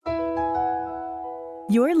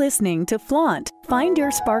You're listening to Flaunt. Find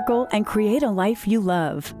your sparkle and create a life you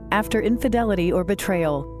love. After infidelity or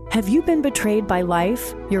betrayal, have you been betrayed by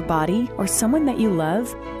life, your body, or someone that you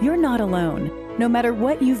love? You're not alone. No matter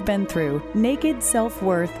what you've been through, Naked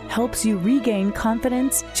Self-Worth helps you regain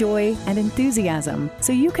confidence, joy, and enthusiasm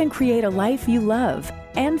so you can create a life you love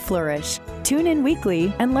and flourish. Tune in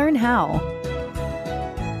weekly and learn how.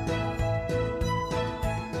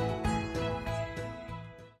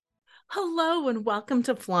 Hello and welcome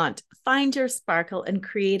to Flaunt. Find your sparkle and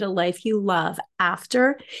create a life you love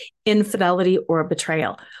after infidelity or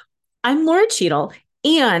betrayal. I'm Laura Cheadle,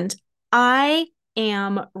 and I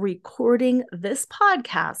am recording this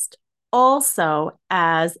podcast also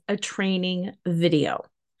as a training video.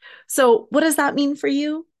 So what does that mean for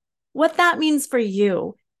you? What that means for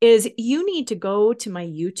you is you need to go to my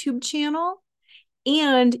YouTube channel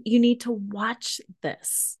and you need to watch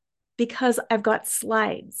this because I've got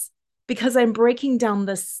slides. Because I'm breaking down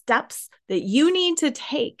the steps that you need to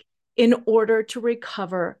take in order to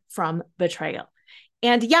recover from betrayal.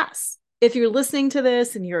 And yes, if you're listening to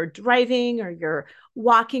this and you're driving or you're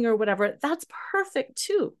walking or whatever, that's perfect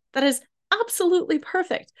too. That is absolutely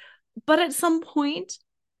perfect. But at some point,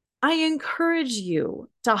 I encourage you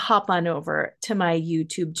to hop on over to my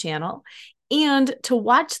YouTube channel and to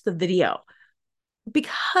watch the video.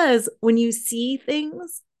 Because when you see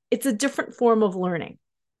things, it's a different form of learning.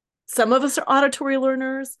 Some of us are auditory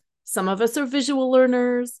learners. Some of us are visual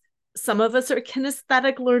learners. Some of us are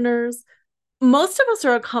kinesthetic learners. Most of us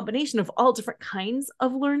are a combination of all different kinds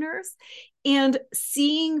of learners. And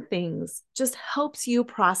seeing things just helps you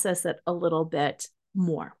process it a little bit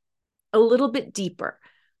more, a little bit deeper,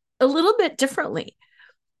 a little bit differently.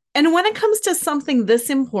 And when it comes to something this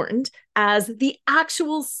important as the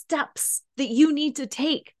actual steps that you need to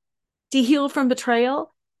take to heal from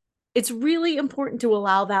betrayal, it's really important to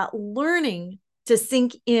allow that learning to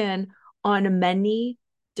sink in on many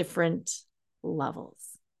different levels.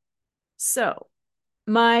 So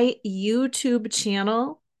my YouTube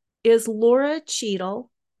channel is Laura Cheadle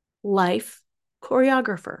Life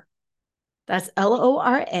Choreographer. That's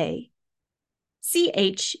LORACHEADLE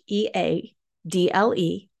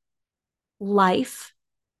Life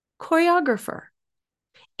Choreographer.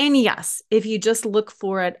 And yes, if you just look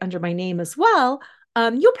for it under my name as well,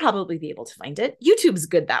 you'll probably be able to find it. YouTube's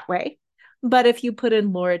good that way. But if you put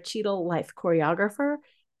in Laura Cheadle Life Choreographer,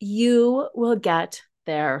 you will get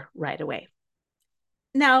there right away.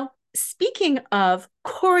 Now, speaking of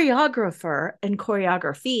choreographer and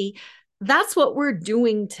choreography, that's what we're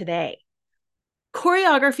doing today.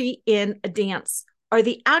 Choreography in a dance are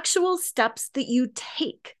the actual steps that you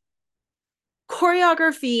take.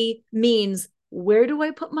 Choreography means, where do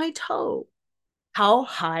I put my toe? How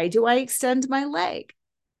high do I extend my leg?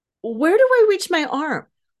 Where do I reach my arm?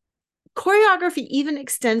 Choreography even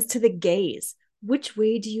extends to the gaze. Which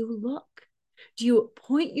way do you look? Do you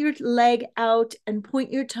point your leg out and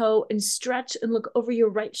point your toe and stretch and look over your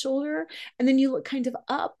right shoulder and then you look kind of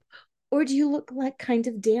up? Or do you look like kind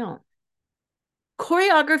of down?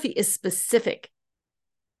 Choreography is specific.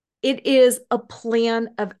 It is a plan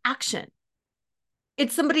of action.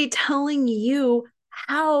 It's somebody telling you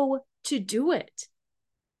how to do it.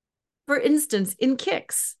 For instance, in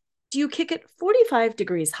kicks, do you kick it 45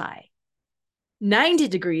 degrees high, 90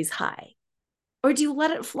 degrees high, or do you let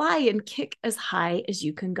it fly and kick as high as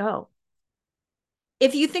you can go?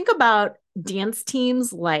 If you think about dance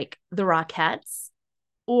teams like the Rockettes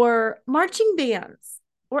or marching bands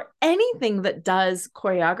or anything that does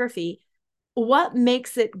choreography, what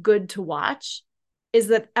makes it good to watch is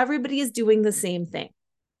that everybody is doing the same thing.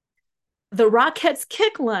 The Rockettes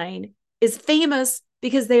kick line is famous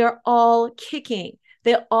because they are all kicking.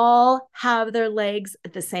 They all have their legs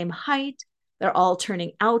at the same height. They're all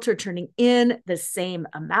turning out or turning in the same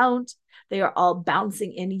amount. They are all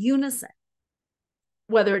bouncing in unison.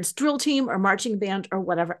 Whether it's drill team or marching band or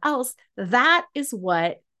whatever else, that is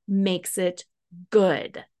what makes it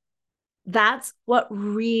good. That's what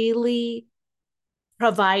really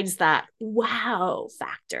provides that wow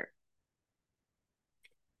factor.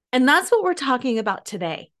 And that's what we're talking about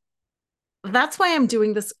today. That's why I'm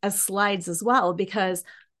doing this as slides as well, because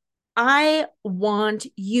I want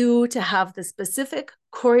you to have the specific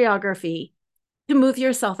choreography to move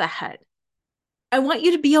yourself ahead. I want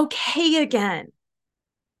you to be okay again.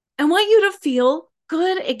 I want you to feel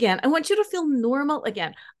good again. I want you to feel normal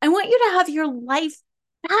again. I want you to have your life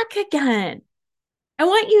back again. I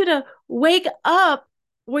want you to wake up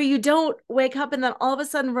where you don't wake up and then all of a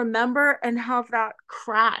sudden remember and have that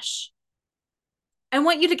crash. I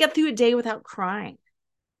want you to get through a day without crying.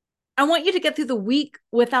 I want you to get through the week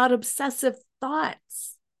without obsessive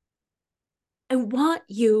thoughts. I want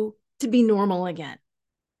you to be normal again.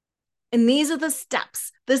 And these are the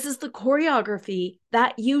steps. This is the choreography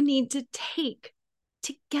that you need to take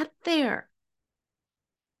to get there.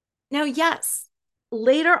 Now, yes,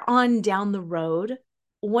 later on down the road,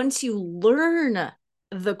 once you learn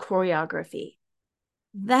the choreography,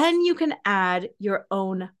 then you can add your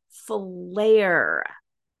own flair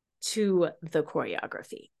to the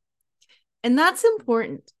choreography. And that's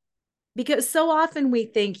important because so often we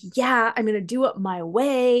think, yeah, I'm going to do it my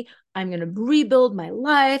way. I'm going to rebuild my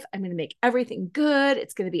life. I'm going to make everything good.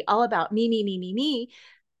 It's going to be all about me, me, me, me, me.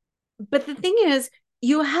 But the thing is,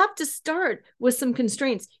 you have to start with some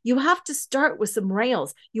constraints. You have to start with some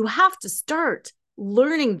rails. You have to start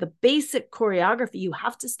learning the basic choreography. You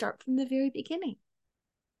have to start from the very beginning.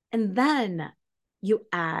 And then you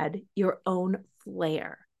add your own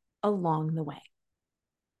flair along the way.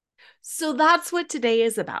 So that's what today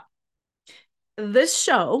is about. This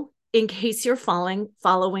show, in case you're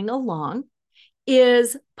following along,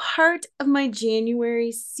 is part of my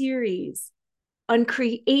January series on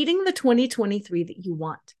creating the 2023 that you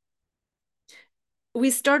want.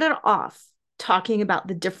 We started off talking about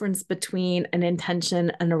the difference between an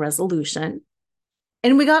intention and a resolution,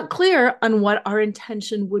 and we got clear on what our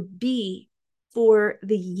intention would be for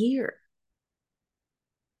the year.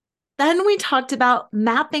 Then we talked about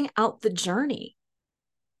mapping out the journey.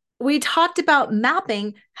 We talked about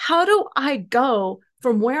mapping, how do I go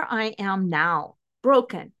from where I am now,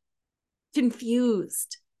 broken,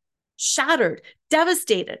 confused, shattered,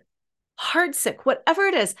 devastated, heartsick, whatever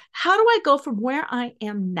it is, how do I go from where I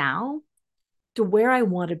am now to where I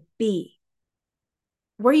want to be?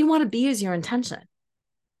 Where you want to be is your intention.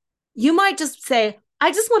 You might just say,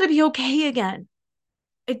 I just want to be okay again.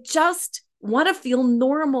 I just want to feel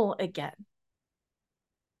normal again.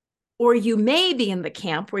 Or you may be in the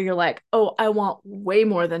camp where you're like, oh, I want way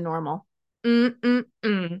more than normal.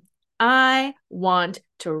 I want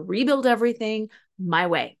to rebuild everything my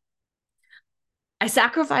way. I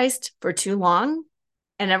sacrificed for too long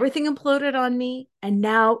and everything imploded on me. And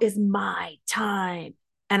now is my time.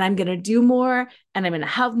 And I'm going to do more and I'm going to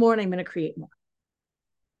have more and I'm going to create more.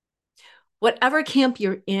 Whatever camp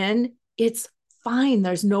you're in, it's fine.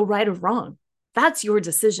 There's no right or wrong. That's your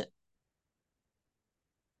decision.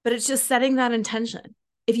 But it's just setting that intention.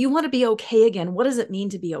 If you want to be okay again, what does it mean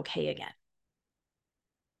to be okay again?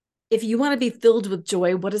 If you want to be filled with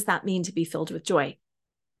joy, what does that mean to be filled with joy?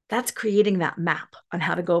 That's creating that map on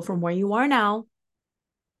how to go from where you are now,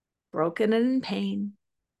 broken and in pain,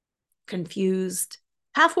 confused,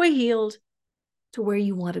 halfway healed, to where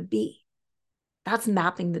you want to be. That's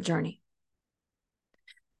mapping the journey.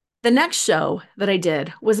 The next show that I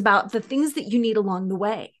did was about the things that you need along the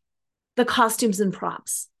way, the costumes and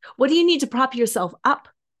props. What do you need to prop yourself up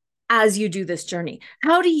as you do this journey?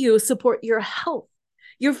 How do you support your health,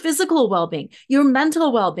 your physical well-being, your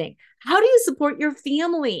mental well-being? How do you support your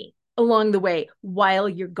family along the way while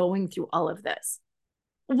you're going through all of this?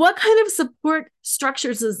 What kind of support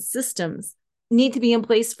structures and systems need to be in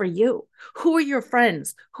place for you? Who are your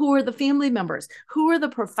friends? Who are the family members? Who are the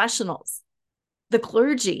professionals? The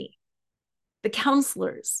clergy, the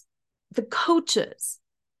counselors, the coaches,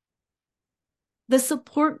 the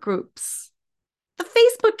support groups, the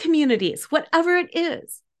Facebook communities, whatever it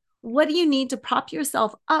is. What do you need to prop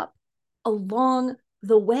yourself up along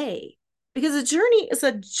the way? Because a journey is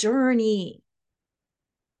a journey.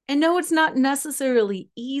 And no, it's not necessarily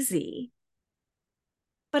easy,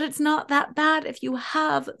 but it's not that bad if you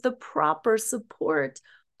have the proper support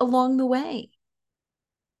along the way.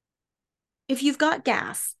 If you've got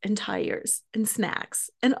gas and tires and snacks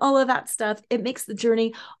and all of that stuff, it makes the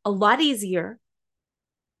journey a lot easier.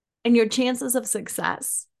 And your chances of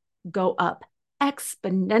success go up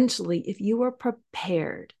exponentially if you are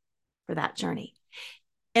prepared for that journey.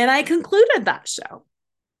 And I concluded that show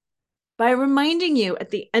by reminding you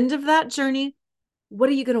at the end of that journey, what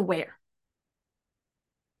are you going to wear?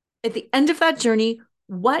 At the end of that journey,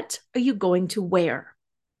 what are you going to wear?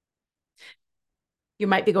 You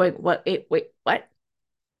might be going, what? Wait, what?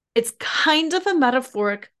 It's kind of a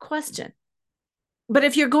metaphoric question. But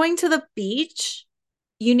if you're going to the beach,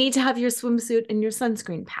 you need to have your swimsuit and your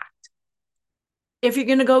sunscreen packed. If you're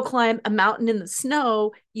going to go climb a mountain in the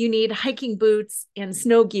snow, you need hiking boots and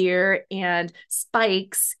snow gear and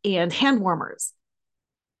spikes and hand warmers.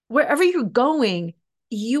 Wherever you're going,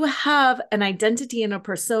 you have an identity and a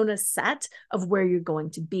persona set of where you're going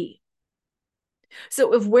to be.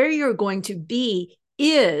 So if where you're going to be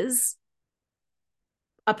is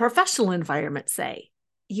a professional environment, say,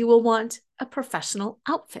 you will want a professional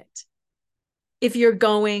outfit. If you're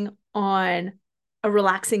going on a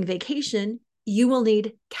relaxing vacation, you will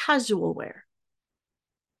need casual wear.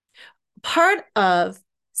 part of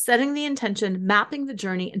setting the intention, mapping the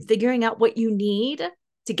journey, and figuring out what you need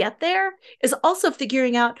to get there is also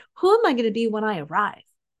figuring out, who am I going to be when I arrive?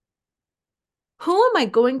 Who am I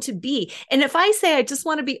going to be? And if I say I just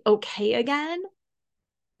want to be okay again,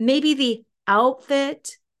 maybe the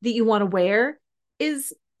outfit that you want to wear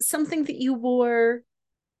is something that you wore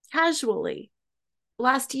casually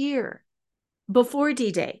last year before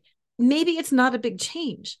D-Day. Maybe it's not a big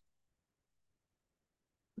change,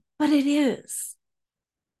 but it is.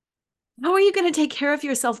 How are you going to take care of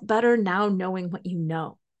yourself better now, knowing what you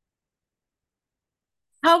know?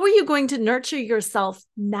 How are you going to nurture yourself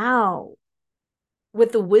now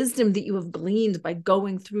with the wisdom that you have gleaned by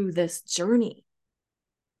going through this journey?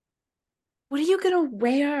 What are you going to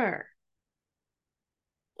wear?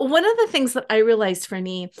 One of the things that I realized for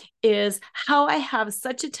me is how I have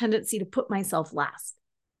such a tendency to put myself last.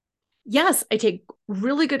 Yes, I take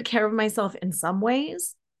really good care of myself in some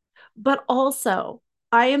ways, but also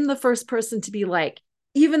I am the first person to be like,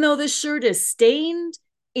 even though this shirt is stained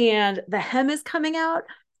and the hem is coming out,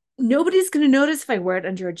 nobody's going to notice if I wear it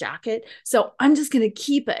under a jacket. So I'm just going to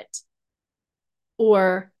keep it.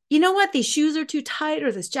 Or, you know what? These shoes are too tight,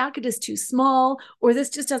 or this jacket is too small, or this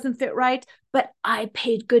just doesn't fit right. But I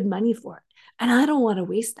paid good money for it and I don't want to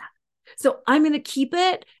waste that. So I'm going to keep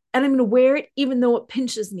it and I'm going to wear it, even though it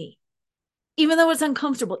pinches me, even though it's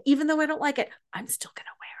uncomfortable, even though I don't like it, I'm still going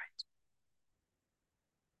to wear it.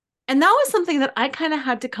 And that was something that I kind of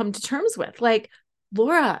had to come to terms with. Like,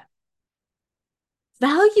 Laura,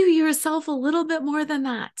 value yourself a little bit more than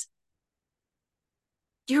that.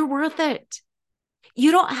 You're worth it.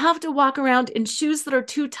 You don't have to walk around in shoes that are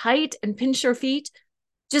too tight and pinch your feet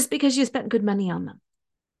just because you spent good money on them.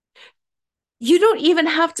 You don't even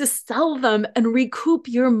have to sell them and recoup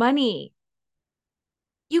your money.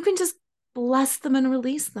 You can just bless them and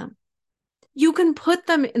release them. You can put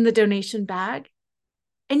them in the donation bag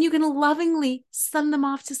and you can lovingly send them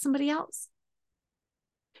off to somebody else.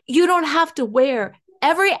 You don't have to wear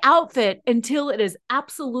every outfit until it is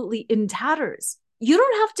absolutely in tatters. You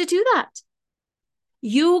don't have to do that.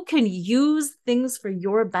 You can use things for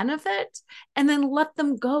your benefit and then let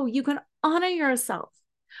them go. You can honor yourself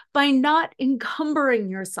by not encumbering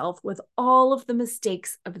yourself with all of the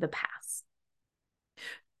mistakes of the past.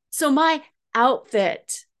 So my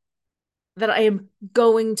outfit that I am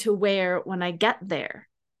going to wear when I get there,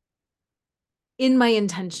 in my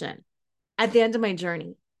intention, at the end of my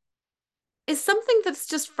journey, is something that's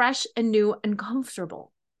just fresh and new and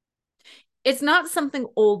comfortable. It's not something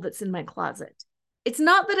old that's in my closet. It's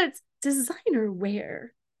not that it's designer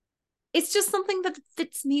wear. It's just something that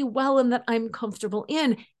fits me well and that I'm comfortable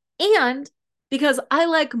in. And because I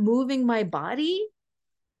like moving my body,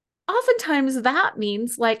 oftentimes that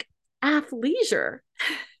means like athleisure.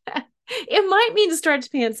 It might mean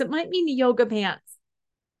stretch pants. It might mean yoga pants,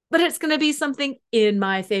 but it's going to be something in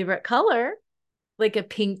my favorite color, like a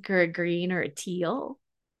pink or a green or a teal.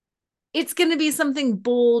 It's going to be something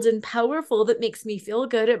bold and powerful that makes me feel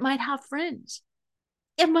good. It might have fringe.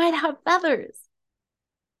 It might have feathers.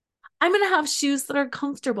 I'm going to have shoes that are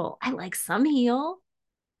comfortable. I like some heel,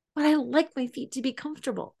 but I like my feet to be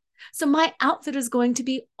comfortable. So my outfit is going to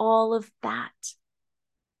be all of that.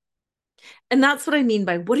 And that's what I mean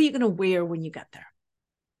by, what are you going to wear when you get there?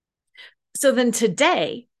 So then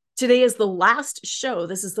today is the last show.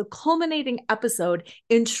 This is the culminating episode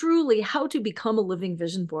in truly how to become a living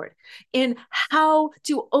vision board, in how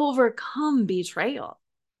to overcome betrayal,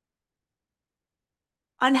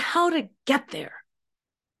 on how to get there.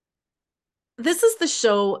 This is the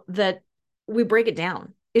show that we break it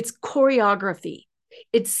down. It's choreography.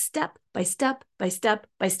 It's step by step by step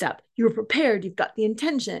by step. You're prepared. You've got the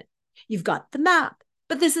intention. You've got the map.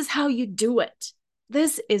 But this is how you do it.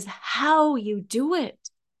 This is how you do it.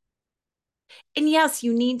 And yes,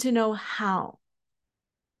 you need to know how.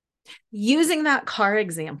 Using that car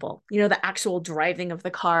example, the actual driving of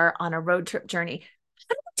the car on a road trip journey,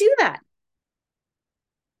 how do you do that?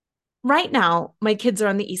 Right now, my kids are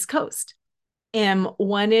on the East Coast, and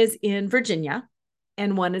one is in Virginia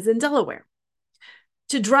and one is in Delaware.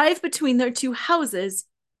 To drive between their two houses,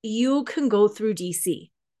 you can go through DC.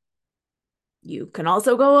 You can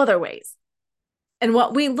also go other ways. And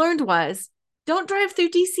what we learned was, don't drive through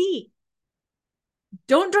DC.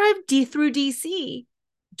 Don't drive through DC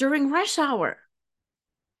during rush hour.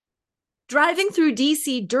 Driving through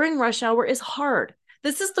DC during rush hour is hard.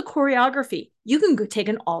 This is the choreography. You can go take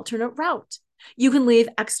an alternate route. You can leave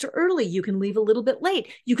extra early. You can leave a little bit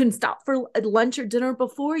late. You can stop for lunch or dinner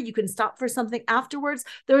before. You can stop for something afterwards.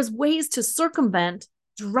 There's ways to circumvent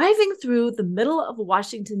driving through the middle of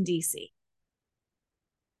Washington, D.C.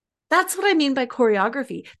 That's what I mean by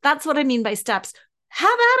choreography. That's what I mean by steps. Have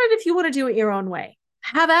at it if you want to do it your own way.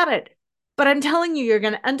 Have at it. But I'm telling you, you're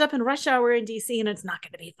going to end up in rush hour in DC and it's not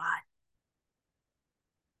going to be fun.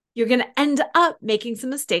 You're going to end up making some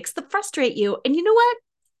mistakes that frustrate you. And you know what?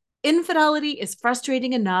 Infidelity is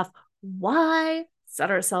frustrating enough. Why set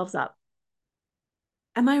ourselves up?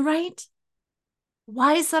 Am I right?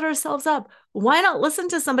 Why set ourselves up? Why not listen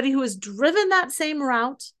to somebody who has driven that same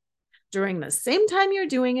route during the same time you're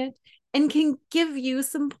doing it and can give you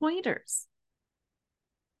some pointers?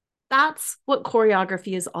 That's what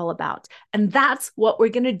choreography is all about. And that's what we're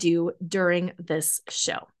going to do during this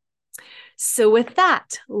show. So with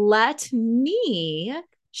that, let me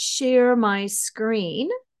share my screen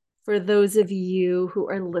for those of you who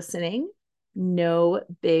are listening. No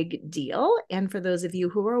big deal. And for those of you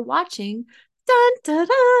who are watching, dun, dun,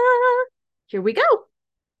 dun, here we go.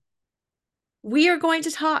 We are going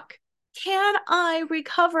to talk. Can I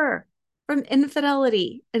recover from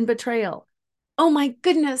infidelity and betrayal? Oh my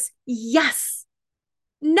goodness, yes.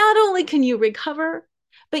 Not only can you recover,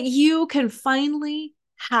 but you can finally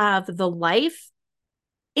have the life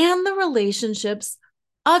and the relationships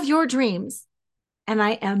of your dreams. And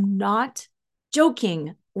I am not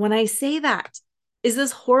joking when I say that. Is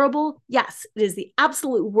this horrible? Yes, it is the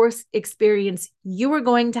absolute worst experience you are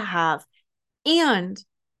going to have. And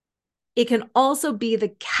it can also be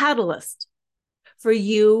the catalyst for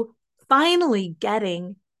you finally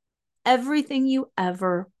getting everything you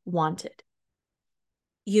ever wanted.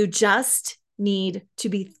 You just need to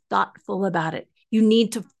be thoughtful about it. You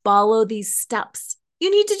need to follow these steps.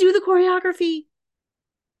 You need to do the choreography.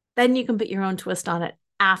 Then you can put your own twist on it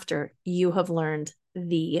after you have learned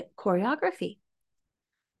the choreography.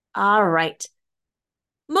 All right.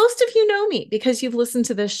 Most of you know me because you've listened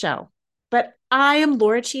to this show, but I am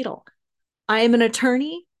Laura Cheadle. I am an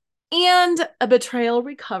attorney and a betrayal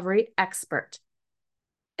recovery expert.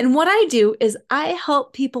 And what I do is I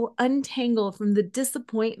help people untangle from the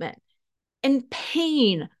disappointment and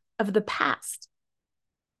pain of the past.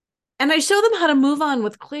 And I show them how to move on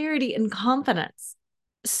with clarity and confidence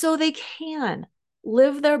so they can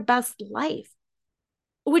live their best life,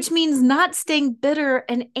 which means not staying bitter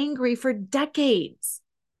and angry for decades.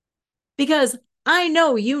 Because I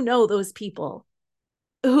know you know those people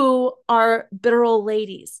who are bitter old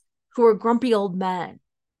ladies, who are grumpy old men,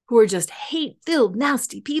 who are just hate-filled,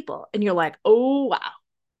 nasty people. And you're like, oh, wow.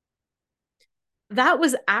 That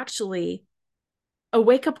was actually a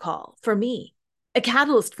wake-up call for me, a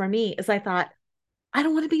catalyst for me, as I thought, I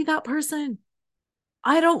don't want to be that person.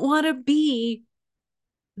 I don't want to be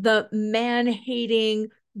the man-hating,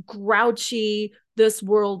 grouchy, this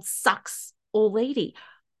world sucks old lady.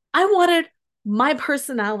 I wanted my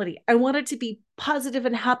personality. I wanted to be positive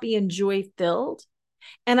and happy and joy-filled.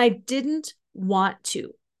 And I didn't want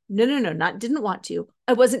to. No, not didn't want to.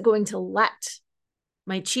 I wasn't going to let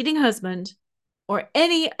my cheating husband or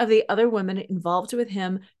any of the other women involved with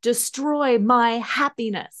him destroy my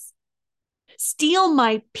happiness, steal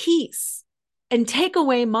my peace, and take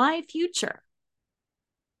away my future.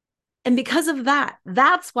 And because of that,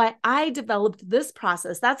 that's why I developed this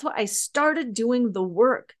process. That's why I started doing the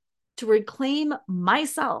work to reclaim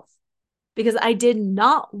myself, because I did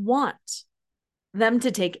not want them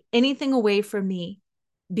to take anything away from me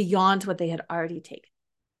beyond what they had already taken.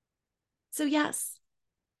 So yes,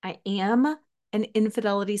 I am an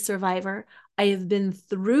infidelity survivor. I have been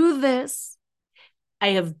through this.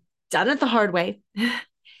 I have done it the hard way.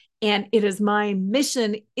 And it is my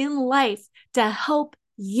mission in life to help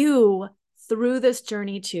you through this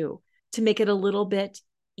journey too, to make it a little bit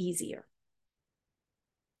easier.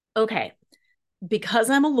 Okay, because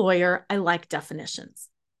I'm a lawyer, I like definitions.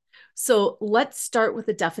 So let's start with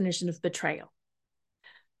the definition of betrayal.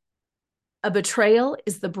 A betrayal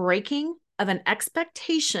is the breaking of an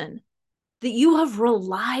expectation that you have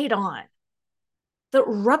relied on, that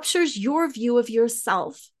ruptures your view of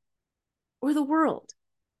yourself or the world.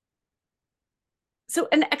 So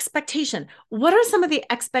an expectation. What are some of the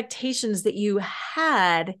expectations that you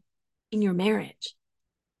had in your marriage?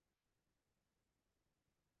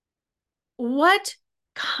 What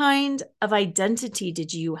kind of identity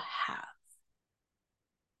did you have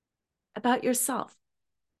about yourself?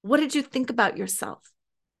 What did you think about yourself?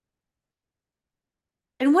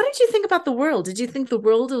 And what did you think about the world? Did you think the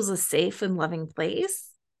world was a safe and loving place?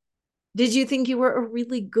 Did you think you were a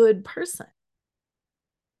really good person?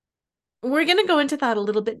 We're going to go into that a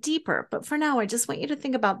little bit deeper, but for now, I just want you to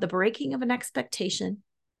think about the breaking of an expectation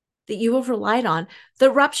that you have relied on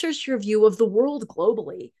that ruptures your view of the world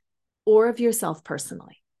globally or of yourself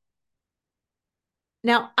personally.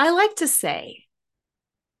 Now, I like to say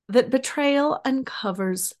that betrayal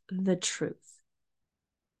uncovers the truth.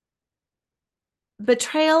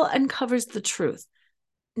 Betrayal uncovers the truth,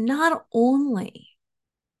 not only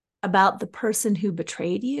about the person who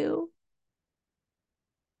betrayed you,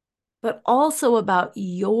 but also about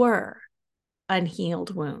your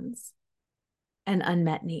unhealed wounds and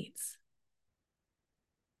unmet needs.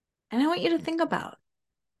 And I want you to think about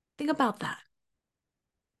that.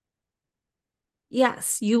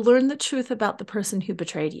 Yes, you learned the truth about the person who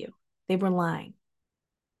betrayed you. They were lying.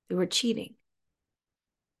 They were cheating.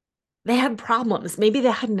 They had problems. Maybe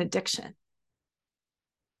they had an addiction.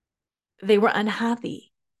 They were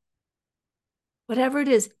unhappy. Whatever it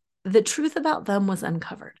is, the truth about them was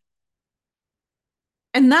uncovered.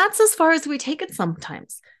 And that's as far as we take it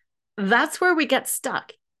sometimes. That's where we get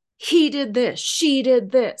stuck. He did this. She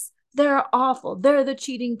did this. They're awful. They're the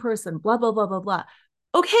cheating person. Blah, blah, blah, blah, blah.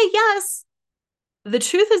 Okay, yes. The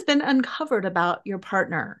truth has been uncovered about your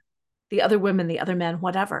partner, the other women, the other men,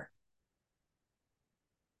 whatever.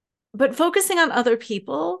 But focusing on other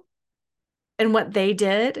people and what they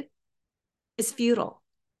did is futile.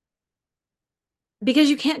 Because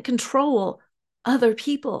you can't control other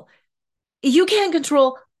people. You can't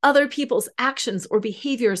control other people's actions or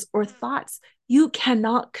behaviors or thoughts. You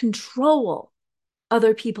cannot control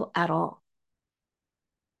other people at all.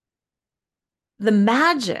 The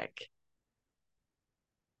magic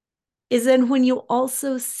is in when you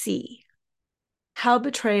also see how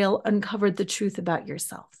betrayal uncovered the truth about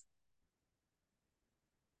yourself.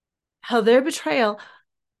 How their betrayal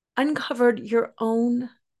uncovered your own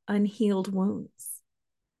unhealed wounds.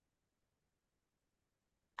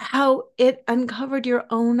 How it uncovered your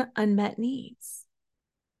own unmet needs.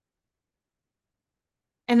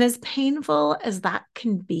 And as painful as that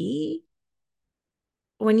can be,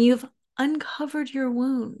 when you've uncovered your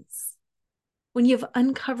wounds, when you've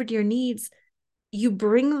uncovered your needs, you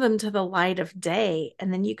bring them to the light of day,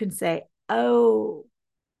 and then you can say, oh,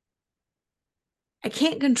 I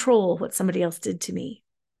can't control what somebody else did to me,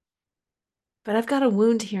 but I've got a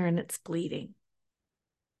wound here and it's bleeding.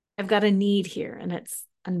 I've got a need here and it's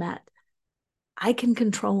unmet. I can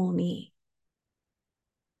control me.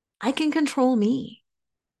 I can control me.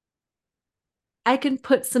 I can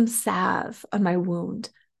put some salve on my wound.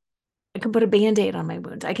 I can put a Band-Aid on my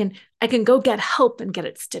wound. I can go get help and get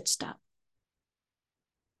it stitched up.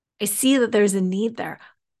 I see that there's a need there.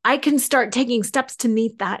 I can start taking steps to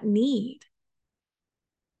meet that need.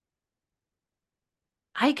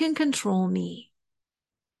 I can control me.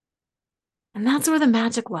 And that's where the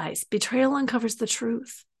magic lies. Betrayal uncovers the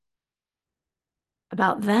truth.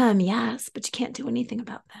 About them, yes, but you can't do anything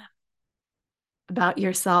about them. About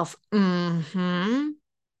yourself, And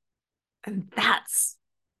that's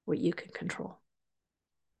what you can control.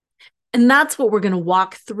 And that's what we're going to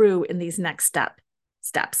walk through in these next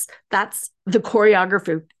steps. That's the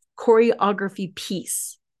choreography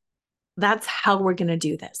piece. That's how we're going to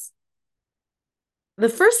do this. The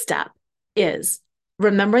first step is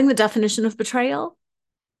remembering the definition of betrayal,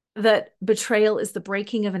 that betrayal is the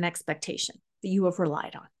breaking of an expectation that you have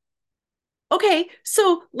relied on. Okay,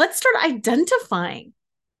 so let's start identifying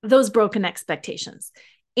those broken expectations.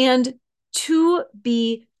 And to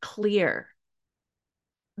be clear,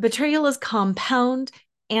 betrayal is compound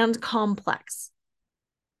and complex.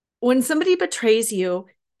 When somebody betrays you,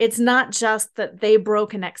 it's not just that they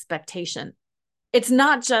broke an expectation. It's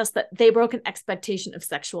not just that they broke an expectation of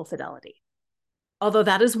sexual fidelity, although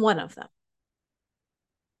that is one of them.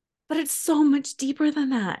 But it's so much deeper than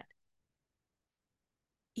that.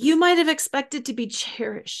 You might have expected to be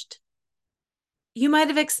cherished. You might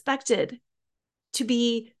have expected to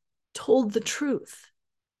be told the truth.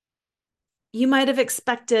 You might have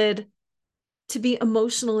expected to be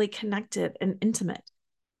emotionally connected and intimate.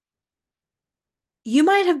 You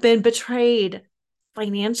might have been betrayed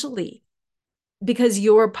financially because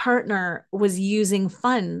your partner was using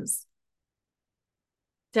funds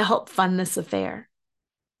to help fund this affair.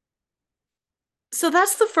 So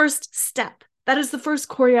that's the first step. That is the first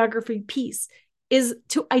choreography piece, is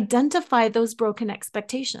to identify those broken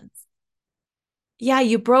expectations. Yeah,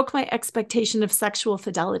 you broke my expectation of sexual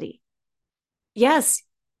fidelity. Yes,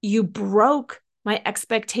 you broke my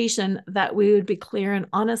expectation that we would be clear and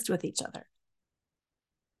honest with each other.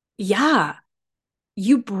 Yeah,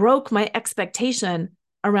 you broke my expectation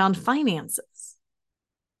around finances.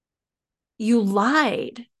 You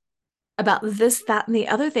lied about this, that, and the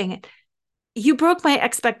other thing. You broke my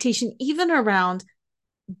expectation even around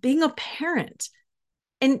being a parent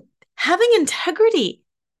and having integrity.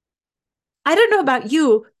 I don't know about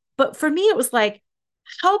you, but for me, it was like,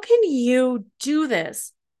 how can you do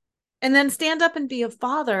this and then stand up and be a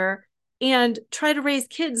father and try to raise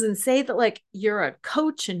kids and say that like you're a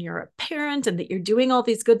coach and you're a parent and that you're doing all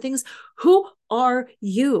these good things. Who are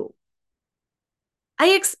you? I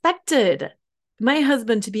expected my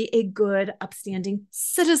husband to be a good, upstanding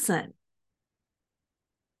citizen.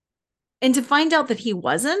 And to find out that he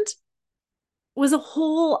wasn't was a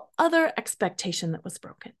whole other expectation that was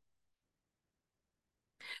broken.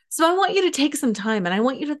 So I want you to take some time and I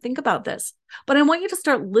want you to think about this, but I want you to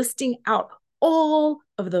start listing out all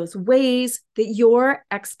of those ways that your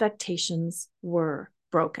expectations were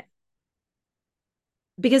broken.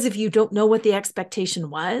 Because if you don't know what the expectation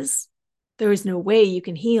was, there is no way you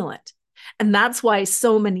can heal it. And that's why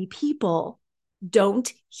so many people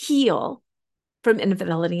don't heal from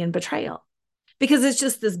infidelity and betrayal, because it's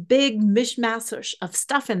just this big mishmash of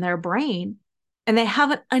stuff in their brain and they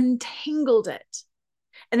haven't untangled it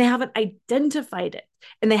and they haven't identified it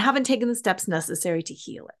and they haven't taken the steps necessary to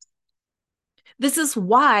heal it. This is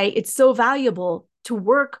why it's so valuable to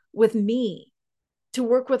work with me, to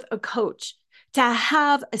work with a coach, to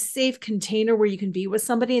have a safe container where you can be with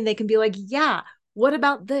somebody and they can be like, yeah, what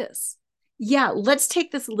about this? Yeah, let's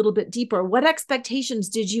take this a little bit deeper. What expectations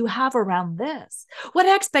did you have around this? What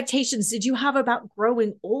expectations did you have about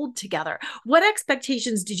growing old together? What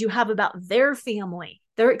expectations did you have about their family,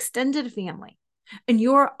 their extended family? And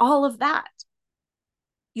you're all of that.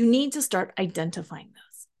 You need to start identifying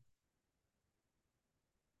those.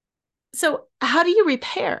 So, how do you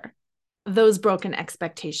repair those broken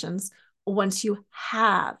expectations once you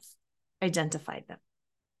have identified them?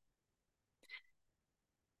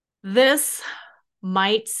 This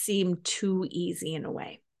might seem too easy in a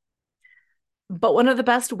way, but one of the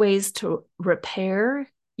best ways to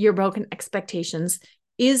repair your broken expectations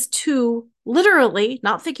is to literally,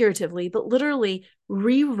 not figuratively, but literally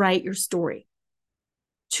rewrite your story,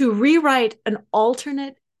 to rewrite an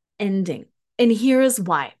alternate ending. And here is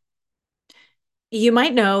why. You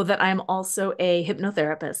might know that I'm also a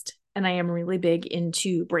hypnotherapist and I am really big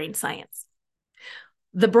into brain science.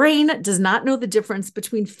 The brain does not know the difference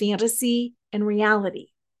between fantasy and reality.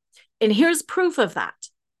 And here's proof of that.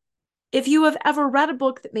 If you have ever read a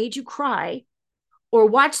book that made you cry or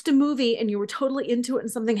watched a movie and you were totally into it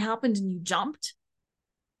and something happened and you jumped,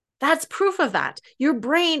 that's proof of that. Your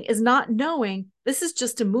brain is not knowing this is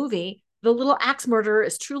just a movie. The little axe murderer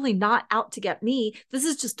is truly not out to get me. This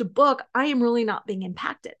is just a book. I am really not being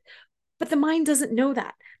impacted. But the mind doesn't know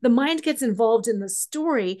that. The mind gets involved in the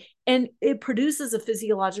story and it produces a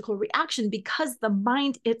physiological reaction because the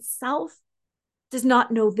mind itself does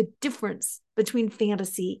not know the difference between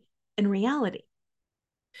fantasy and reality.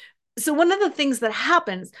 So one of the things that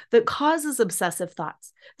happens that causes obsessive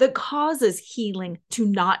thoughts, that causes healing to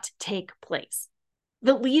not take place,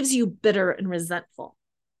 that leaves you bitter and resentful,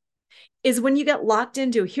 is when you get locked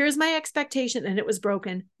into, here's my expectation and it was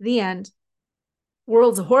broken, the end.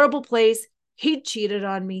 World's a horrible place. He cheated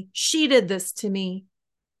on me. She did this to me.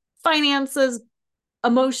 Finances,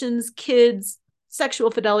 emotions, kids,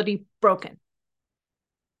 sexual fidelity, broken.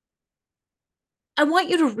 I want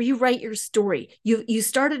you to rewrite your story. You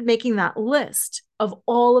started making that list of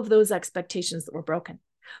all of those expectations that were broken.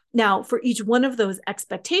 Now, for each one of those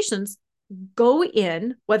expectations, go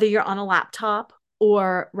in, whether you're on a laptop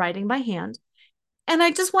or writing by hand, and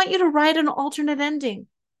I just want you to write an alternate ending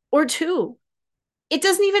or two. It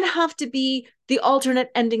doesn't even have to be the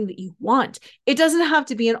alternate ending that you want. It doesn't have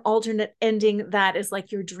to be an alternate ending that is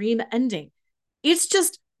like your dream ending. It's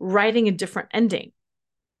just writing a different ending.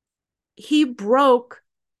 He broke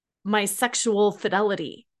my sexual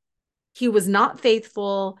fidelity. He was not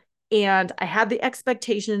faithful, and I had the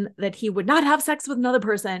expectation that he would not have sex with another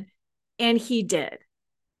person, and he did.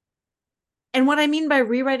 And what I mean by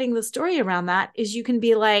rewriting the story around that is you can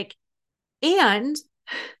be like, and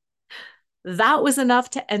that was enough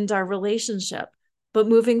to end our relationship. But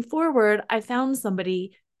moving forward, I found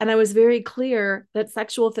somebody and I was very clear that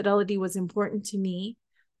sexual fidelity was important to me.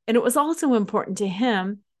 And it was also important to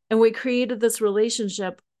him. And we created this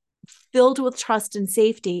relationship filled with trust and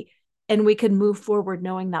safety. And we could move forward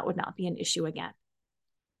knowing that would not be an issue again.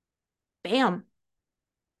 Bam.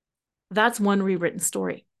 That's one rewritten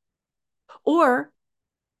story. Or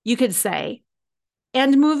you could say,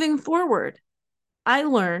 and moving forward, I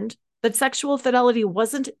learned that sexual fidelity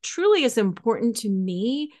wasn't truly as important to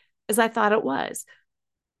me as I thought it was.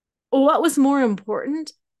 What was more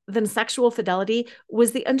important than sexual fidelity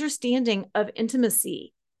was the understanding of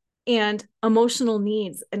intimacy and emotional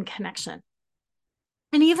needs and connection.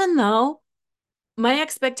 And even though my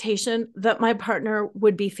expectation that my partner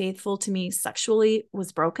would be faithful to me sexually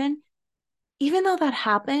was broken, even though that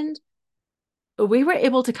happened, we were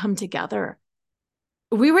able to come together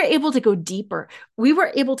We were able to go deeper. We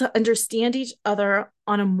were able to understand each other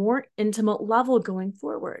on a more intimate level going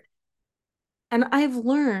forward. And I've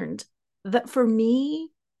learned that for me,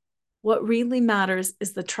 what really matters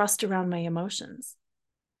is the trust around my emotions.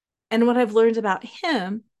 And what I've learned about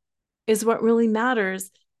him is what really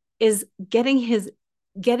matters is getting his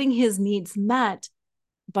needs met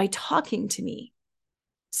by talking to me,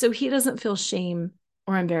 so he doesn't feel shame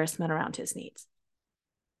or embarrassment around his needs.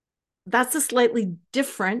 That's a slightly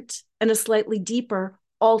different and a slightly deeper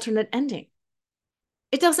alternate ending.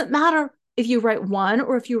 It doesn't matter if you write one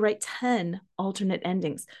or if you write 10 alternate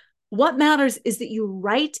endings. What matters is that you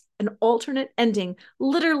write an alternate ending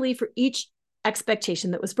literally for each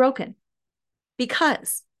expectation that was broken.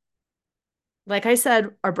 Because, like I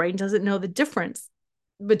said, our brain doesn't know the difference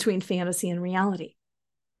between fantasy and reality.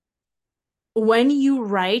 When you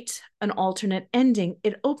write an alternate ending,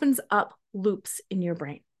 it opens up loops in your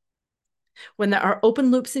brain. When there are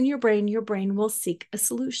open loops in your brain will seek a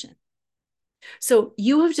solution. So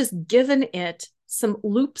you have just given it some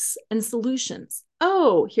loops and solutions.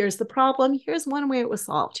 Oh, here's the problem. Here's one way it was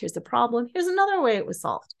solved. Here's the problem. Here's another way it was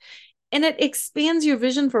solved. And it expands your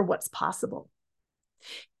vision for what's possible.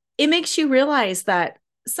 It makes you realize that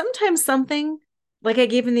sometimes something, like I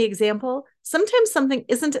gave in the example, sometimes something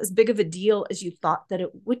isn't as big of a deal as you thought that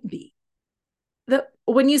it would be.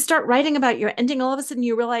 When you start writing about your ending, all of a sudden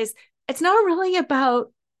you realize it's not really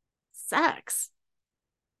about sex.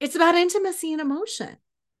 It's about intimacy and emotion.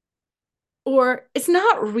 Or it's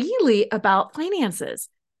not really about finances.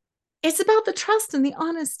 It's about the trust and the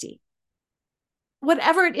honesty.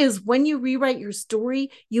 Whatever it is, when you rewrite your story,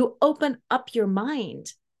 you open up your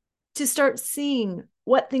mind to start seeing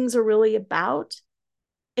what things are really about.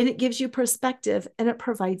 And it gives you perspective and it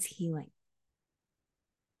provides healing.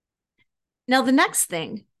 Now, the next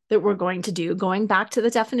thing that we're going to do, going back to the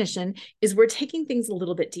definition, is we're taking things a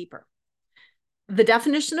little bit deeper. The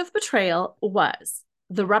definition of betrayal was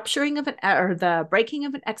the rupturing of the breaking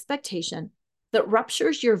of an expectation that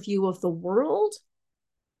ruptures your view of the world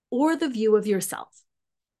or the view of yourself.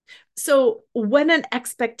 So when an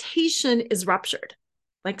expectation is ruptured,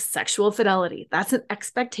 like sexual fidelity, that's an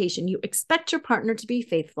expectation. You expect your partner to be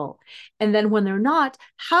faithful. And then when they're not,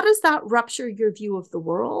 how does that rupture your view of the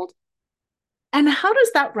world? And how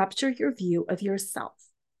does that rupture your view of yourself?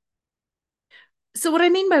 So what I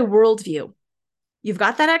mean by worldview, you've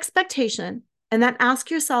got that expectation, and then ask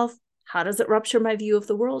yourself, how does it rupture my view of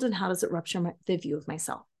the world? And how does it rupture the view of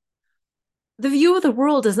myself? The view of the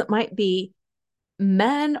world is it might be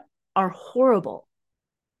men are horrible.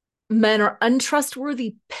 Men are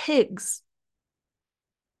untrustworthy pigs.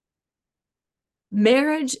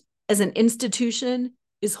 Marriage as an institution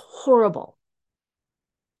is horrible.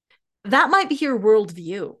 That might be your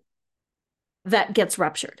worldview that gets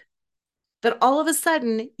ruptured. That all of a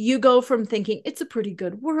sudden you go from thinking it's a pretty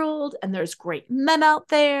good world and there's great men out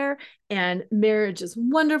there and marriage is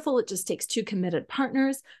wonderful, it just takes two committed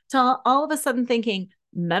partners, to all of a sudden thinking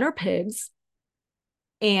men are pigs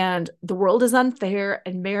and the world is unfair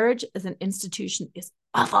and marriage as an institution is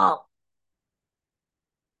awful.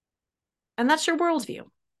 And that's your worldview.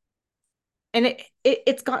 And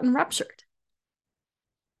it's gotten ruptured.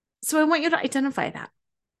 So I want you to identify that.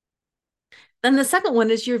 Then the second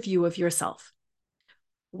one is your view of yourself.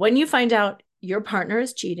 When you find out your partner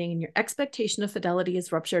is cheating and your expectation of fidelity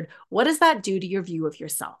is ruptured, what does that do to your view of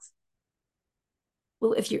yourself?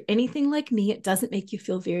 Well, if you're anything like me, it doesn't make you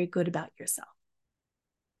feel very good about yourself.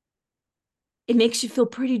 It makes you feel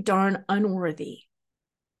pretty darn unworthy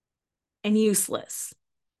and useless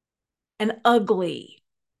and ugly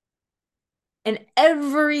and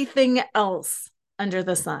everything else under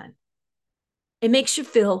the sun. It makes you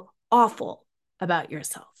feel awful about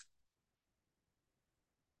yourself.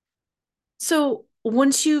 So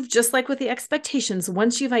once you've, just like with the expectations,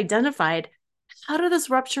 once you've identified, how did this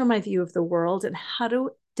rupture my view of the world and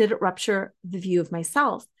did it rupture the view of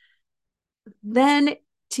myself? Then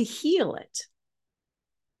to heal it,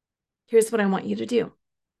 here's what I want you to do.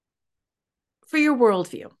 For your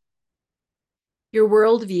worldview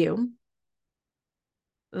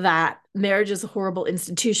that marriage is a horrible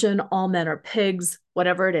institution, all men are pigs,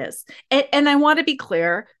 whatever it is. And I want to be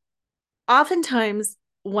clear, oftentimes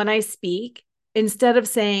when I speak, instead of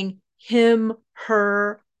saying him,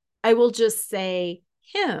 her, I will just say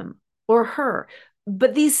him or her.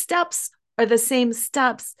 But these steps are the same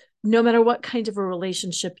steps no matter what kind of a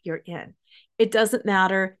relationship you're in. It doesn't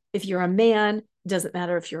matter if you're a man, it doesn't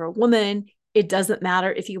matter if you're a woman, it doesn't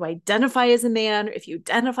matter if you identify as a man or if you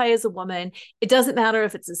identify as a woman. It doesn't matter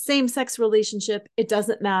if it's a same-sex relationship. It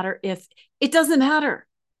doesn't matter.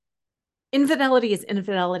 Infidelity is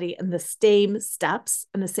infidelity, and the same steps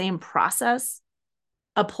and the same process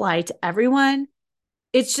apply to everyone.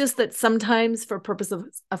 It's just that sometimes, for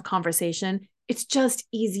purposes of conversation, it's just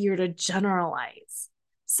easier to generalize.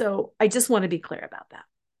 So I just want to be clear about that.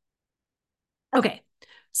 Okay,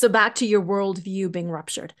 so back to your worldview being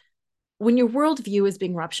ruptured. When your worldview is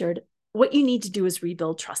being ruptured, what you need to do is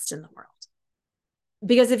rebuild trust in the world.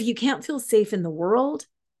 Because if you can't feel safe in the world,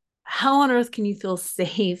 how on earth can you feel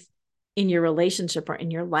safe in your relationship or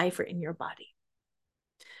in your life or in your body?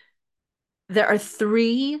 There are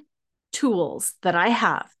 3 tools that I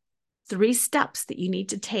have, 3 steps that you need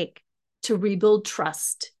to take to rebuild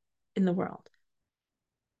trust in the world.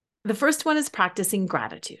 The first one is practicing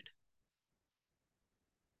gratitude.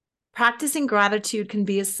 Practicing gratitude can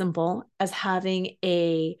be as simple as having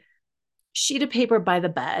a sheet of paper by the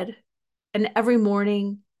bed, and every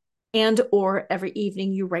morning and or every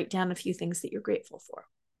evening you write down a few things that you're grateful for.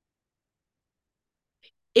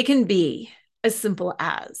 It can be as simple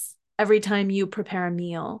as every time you prepare a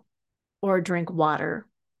meal or drink water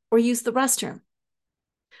or use the restroom,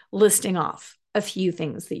 listing off a few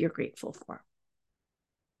things that you're grateful for.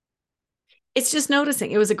 It's just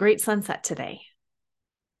noticing it was a great sunset today.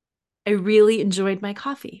 I really enjoyed my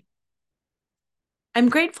coffee. I'm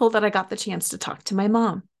grateful that I got the chance to talk to my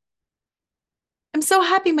mom. I'm so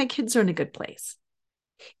happy my kids are in a good place.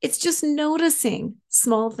 It's just noticing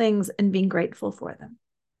small things and being grateful for them.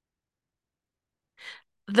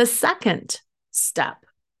 The second step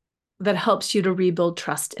that helps you to rebuild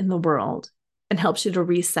trust in the world and helps you to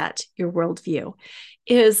reset your worldview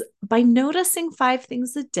is by noticing 5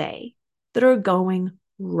 things a day that are going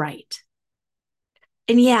right.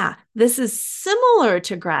 And yeah, this is similar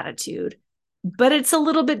to gratitude, but it's a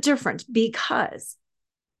little bit different, because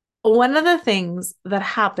one of the things that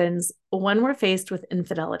happens when we're faced with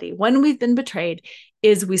infidelity, when we've been betrayed,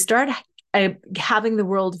 is we start having the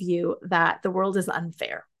worldview that the world is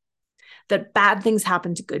unfair, that bad things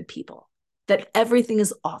happen to good people, that everything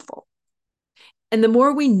is awful. And the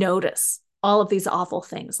more we notice all of these awful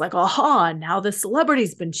things, like, aha, now the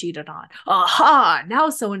celebrity's been cheated on. Aha, now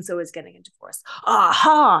so-and-so is getting a divorce.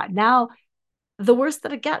 Aha, now the worse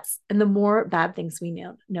that it gets and the more bad things we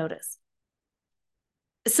notice.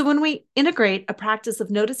 So when we integrate a practice of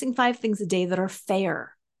noticing 5 things a day that are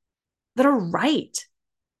fair, that are right,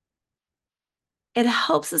 it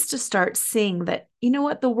helps us to start seeing that, you know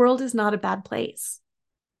what, the world is not a bad place.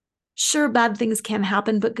 Sure, bad things can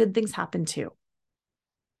happen, but good things happen too.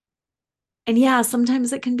 And yeah,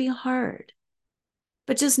 sometimes it can be hard,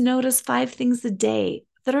 but just notice 5 things a day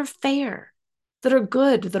that are fair, that are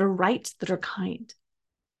good, that are right, that are kind.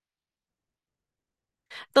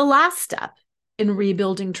 The last step in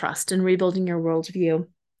rebuilding trust and rebuilding your worldview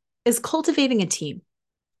is cultivating a team.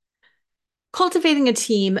 Cultivating a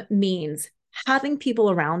team means having people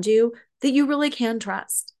around you that you really can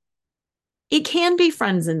trust. It can be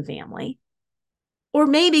friends and family, or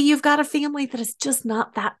maybe you've got a family that is just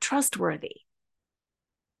not that trustworthy.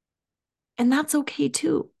 And that's okay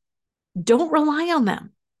too. Don't rely on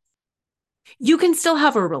them. You can still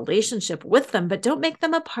have a relationship with them, but don't make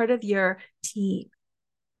them a part of your team.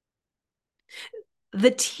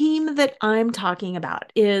 The team that I'm talking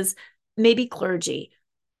about is maybe clergy,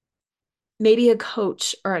 maybe a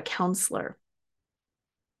coach or a counselor,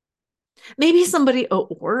 maybe somebody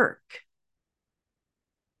at work,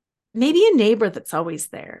 maybe a neighbor that's always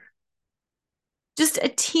there. Just a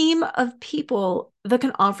team of people that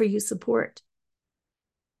can offer you support.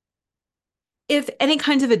 If any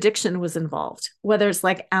kind of addiction was involved, whether it's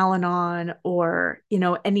like Al-Anon or,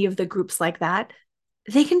 any of the groups like that,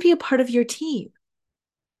 they can be a part of your team.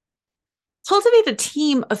 Cultivate a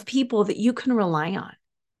team of people that you can rely on.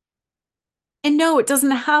 And no, it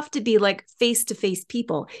doesn't have to be like face-to-face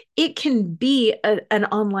people. It can be an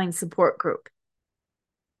online support group.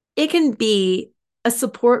 It can be a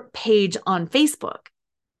support page on Facebook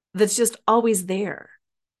that's just always there.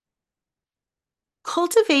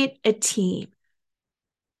 Cultivate a team.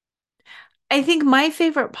 I think my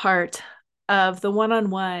favorite part of the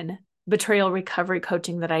one-on-one betrayal recovery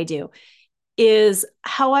coaching that I do is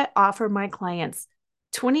how I offer my clients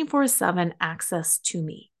 24/7 access to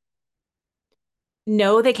me.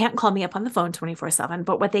 No, they can't call me up on the phone 24/7,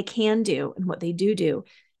 but what they can do, and what they do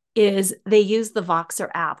is they use the Voxer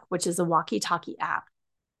app, which is a walkie-talkie app,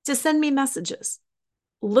 to send me messages,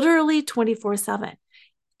 literally 24/7.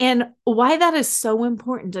 And why that is so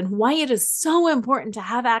important, and why it is so important to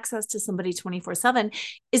have access to somebody 24/7,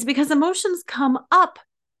 is because emotions come up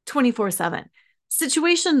 24/7.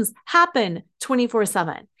 Situations happen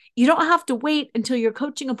 24/7. You don't have to wait until your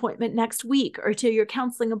coaching appointment next week or till your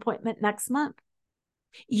counseling appointment next month.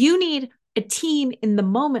 You need a team in the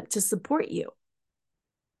moment to support you.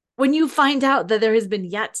 When you find out that there has been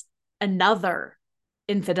yet another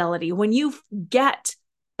infidelity, when you get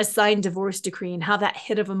a signed divorce decree and have that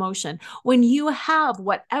hit of emotion, when you have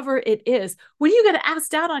whatever it is, when you get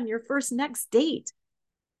asked out on your first next date,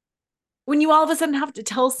 when you all of a sudden have to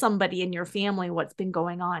tell somebody in your family what's been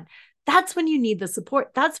going on, that's when you need the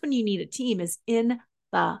support. That's when you need a team, is in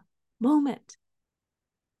the moment.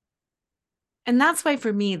 And that's why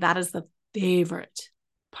for me, that is the favorite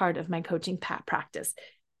part of my coaching practice.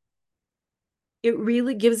 It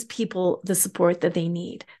really gives people the support that they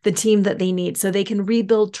need, the team that they need, so they can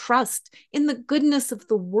rebuild trust in the goodness of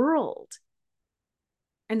the world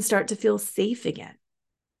and start to feel safe again.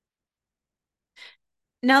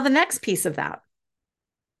 Now, the next piece of that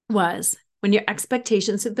was when your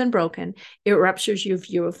expectations have been broken, it ruptures your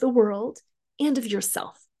view of the world and of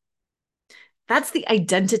yourself. That's the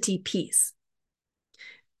identity piece.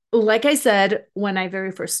 Like I said, when I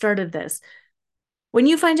very first started this, when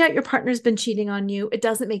you find out your partner's been cheating on you, it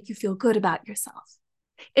doesn't make you feel good about yourself.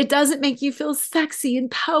 It doesn't make you feel sexy and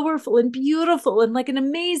powerful and beautiful and like an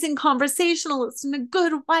amazing conversationalist and a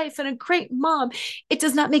good wife and a great mom. It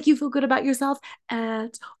does not make you feel good about yourself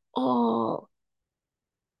at all.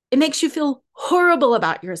 It makes you feel horrible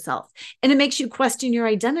about yourself, and it makes you question your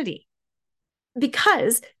identity.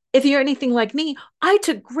 Because if you're anything like me, I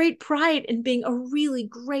took great pride in being a really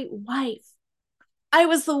great wife. I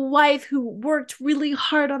was the wife who worked really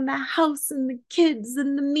hard on the house and the kids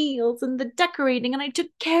and the meals and the decorating, and I took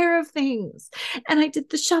care of things. And I did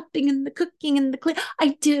the shopping and the cooking and the cleaning.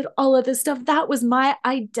 I did all of this stuff. That was my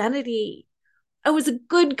identity. I was a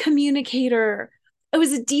good communicator. I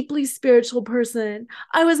was a deeply spiritual person.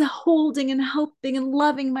 I was holding and helping and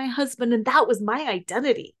loving my husband, and that was my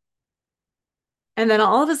identity. And then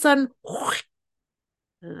all of a sudden,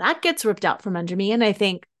 that gets ripped out from under me, and I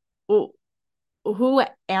think, oh, who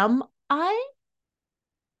am I?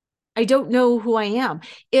 I don't know who I am.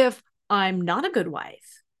 If I'm not a good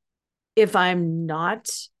wife, if I'm not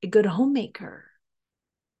a good homemaker,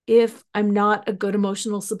 if I'm not a good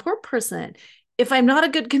emotional support person, if I'm not a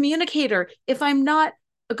good communicator, if I'm not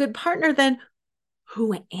a good partner, then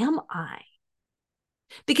who am I?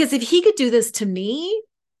 Because if he could do this to me,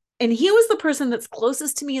 and he was the person that's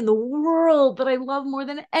closest to me in the world that I love more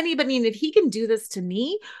than anybody, and if he can do this to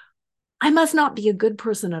me, I must not be a good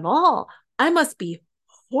person at all. I must be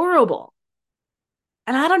horrible.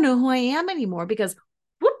 And I don't know who I am anymore, because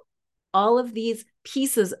whoop, all of these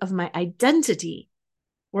pieces of my identity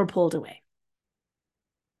were pulled away.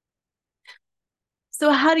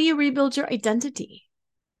 So how do you rebuild your identity?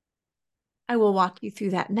 I will walk you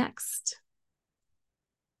through that next.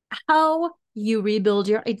 How you rebuild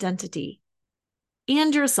your identity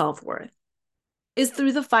and your self-worth is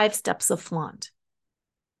through the 5 steps of flaunt.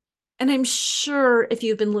 And I'm sure if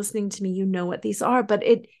you've been listening to me, you know what these are, but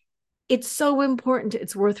it's so important.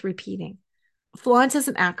 It's worth repeating. Flaunt is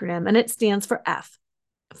an acronym, and it stands for F,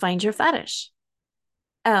 find your fetish.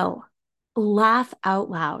 L, laugh out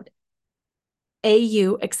loud. A,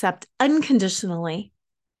 accept unconditionally.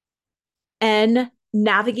 N,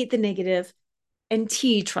 navigate the negative. And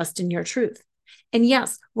T, trust in your truth. And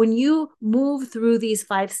yes, when you move through these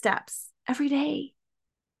 5 steps every day,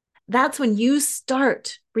 that's when you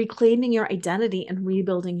start reclaiming your identity and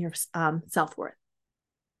rebuilding your self-worth.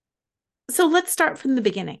 So let's start from the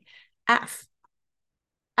beginning. F.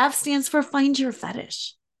 F stands for find your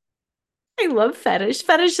fetish. I love fetish.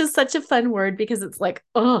 Fetish is such a fun word because it's like,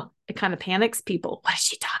 oh, it kind of panics people. What is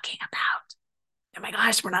she talking about? Oh my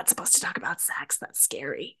gosh, we're not supposed to talk about sex. That's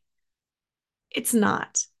scary. It's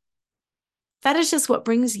not. Fetish is what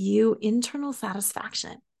brings you internal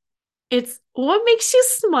satisfaction. It's what makes you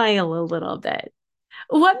smile a little bit.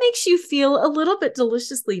 What makes you feel a little bit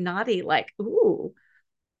deliciously naughty? Like, ooh.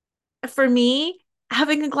 For me,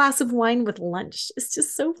 having a glass of wine with lunch is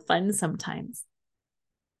just so fun sometimes.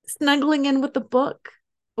 Snuggling in with a book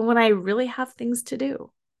when I really have things to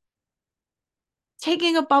do.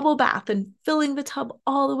 Taking a bubble bath and filling the tub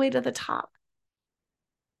all the way to the top.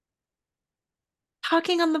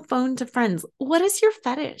 Talking on the phone to friends. What is your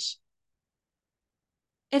fetish?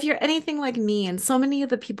 If you're anything like me and so many of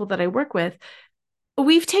the people that I work with,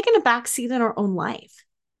 we've taken a back seat in our own life.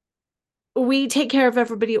 We take care of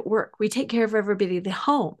everybody at work. We take care of everybody at the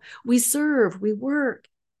home. We serve, we work,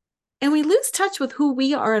 and we lose touch with who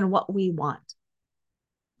we are and what we want.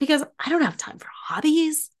 Because I don't have time for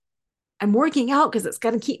hobbies. I'm working out because it's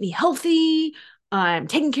going to keep me healthy. I'm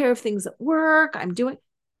taking care of things at work. I'm doing,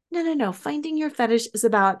 no. Finding your fetish is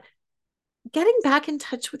about getting back in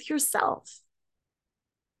touch with yourself,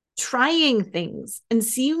 trying things and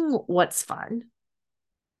seeing what's fun,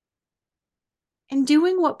 and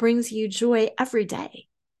doing what brings you joy every day.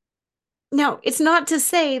 Now, it's not to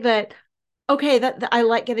say that, okay, that I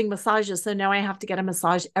like getting massages, so now I have to get a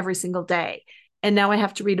massage every single day. And now I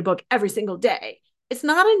have to read a book every single day. It's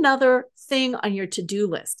not another thing on your to-do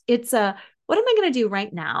list. It's what am I going to do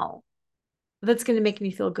right now that's going to make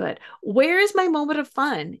me feel good? Where is my moment of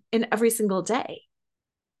fun in every single day?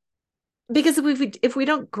 Because if we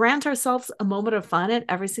don't grant ourselves a moment of fun in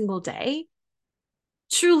every single day,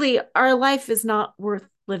 truly our life is not worth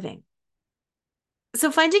living. So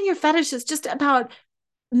finding your fetish is just about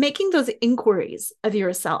making those inquiries of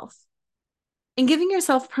yourself and giving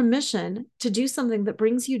yourself permission to do something that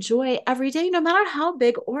brings you joy every day, no matter how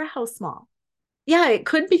big or how small. Yeah, it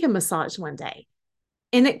could be a massage one day,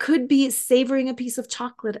 and it could be savoring a piece of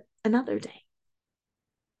chocolate another day.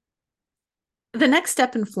 The next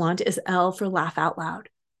step in flaunt is L for laugh out loud.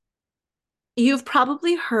 You've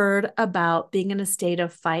probably heard about being in a state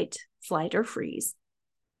of fight, flight, or freeze.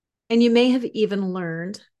 And you may have even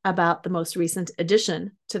learned about the most recent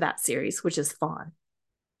addition to that series, which is fawn.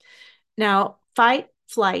 Now, fight,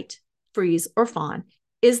 flight, freeze, or fawn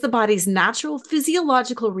is the body's natural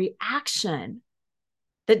physiological reaction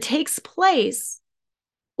that takes place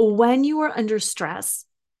when you are under stress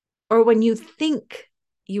or when you think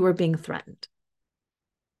you are being threatened.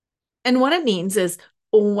 And what it means is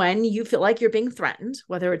when you feel like you're being threatened,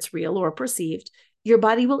 whether it's real or perceived, your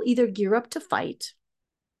body will either gear up to fight,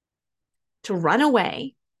 to run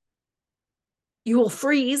away. You will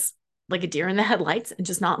freeze like a deer in the headlights and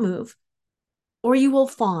just not move, or you will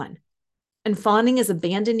fawn. And fawning is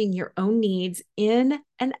abandoning your own needs in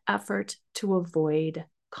an effort to avoid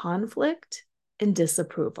conflict and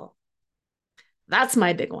disapproval. That's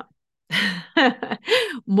my big one.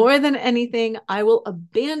 More than anything, I will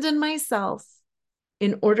abandon myself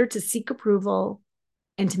in order to seek approval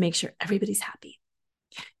and to make sure everybody's happy.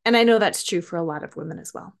 And I know that's true for a lot of women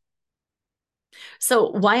as well. So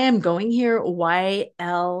why I'm going here, why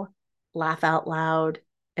L, laugh out loud,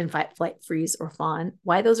 and fight, flight, freeze, or fawn,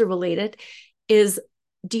 why those are related is,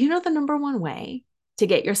 do you know the number one way to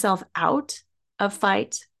get yourself out of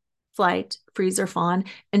fight, flight, freeze, or fawn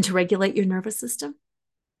and to regulate your nervous system?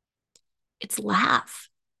 It's laugh.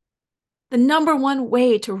 The number one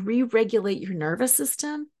way to re-regulate your nervous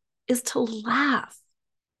system is to laugh.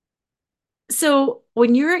 So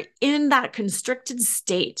when you're in that constricted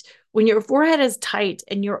state, when your forehead is tight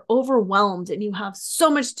and you're overwhelmed and you have so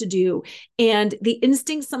much to do, and the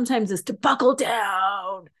instinct sometimes is to buckle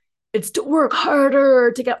down, it's to work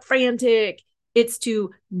harder, to get frantic, it's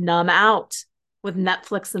to numb out with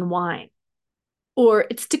Netflix and wine, or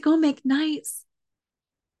it's to go make nice.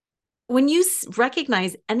 When you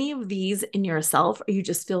recognize any of these in yourself, or you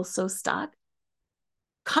just feel so stuck,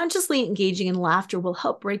 consciously engaging in laughter will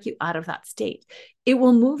help break you out of that state. It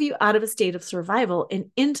will move you out of a state of survival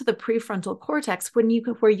and into the prefrontal cortex where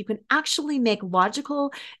you can actually make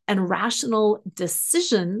logical and rational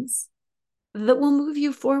decisions that will move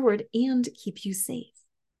you forward and keep you safe.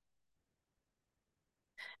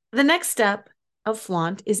 The next step of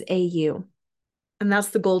flaunt is AU, and that's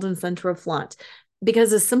the golden center of flaunt.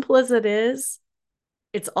 Because as simple as it is,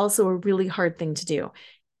 it's also a really hard thing to do.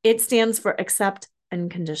 It stands for accept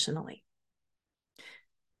unconditionally.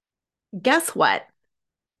 Guess what?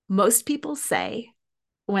 Most people say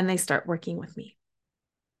when they start working with me,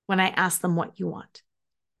 when I ask them what you want.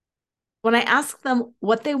 When I ask them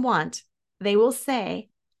what they want, they will say,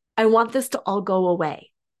 I want this to all go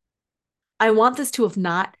away. I want this to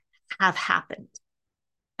not have happened.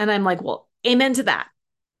 And I'm like, well, amen to that.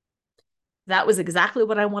 That was exactly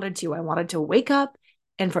what I wanted to. I wanted to wake up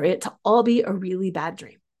and for it to all be a really bad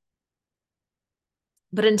dream.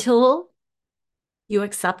 But until you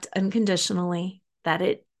accept unconditionally that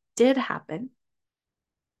it did happen,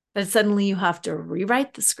 that suddenly you have to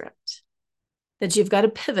rewrite the script, that you've got to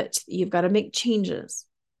pivot, you've got to make changes.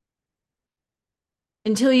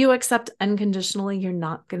 Until you accept unconditionally, you're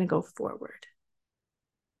not going to go forward.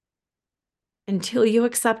 Until you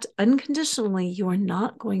accept unconditionally, you are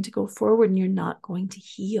not going to go forward and you're not going to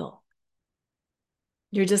heal.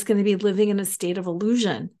 You're just going to be living in a state of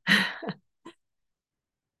illusion.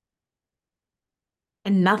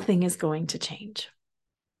 And nothing is going to change.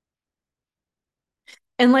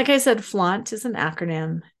 And like I said, flaunt is an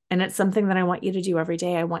acronym, and it's something that I want you to do every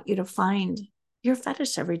day. I want you to find your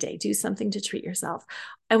fetish every day. Do something to treat yourself.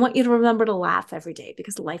 I want you to remember to laugh every day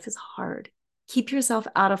because life is hard. Keep yourself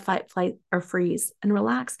out of fight, flight, or freeze and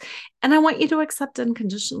relax. And I want you to accept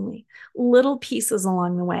unconditionally little pieces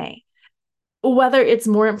along the way, whether it's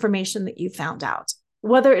more information that you found out,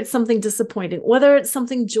 whether it's something disappointing, whether it's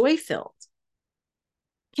something joy-filled.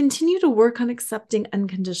 Continue to work on accepting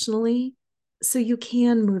unconditionally so you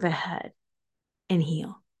can move ahead and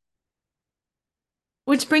heal.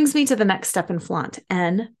 Which brings me to the next step in flaunt,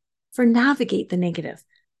 N, for navigate the negative.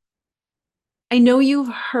 I know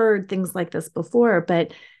you've heard things like this before,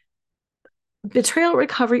 but betrayal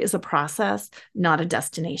recovery is a process, not a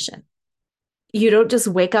destination. You don't just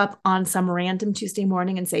wake up on some random Tuesday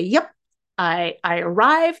morning and say, yep, I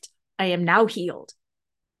arrived. I am now healed.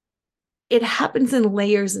 It happens in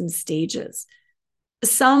layers and stages.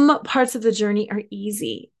 Some parts of the journey are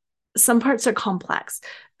easy. Some parts are complex.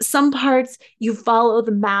 Some parts you follow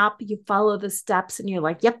the map, you follow the steps, and you're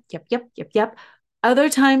like, yep, yep, yep, yep, yep. Other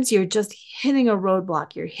times you're just hitting a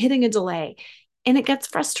roadblock, you're hitting a delay, and it gets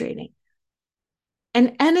frustrating.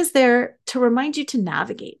 And N is there to remind you to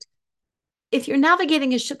navigate. If you're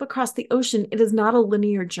navigating a ship across the ocean, it is not a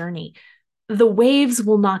linear journey. The waves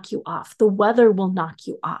will knock you off. The weather will knock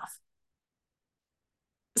you off.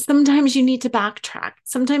 Sometimes you need to backtrack.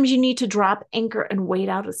 Sometimes you need to drop anchor and wait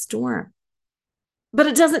out a storm. But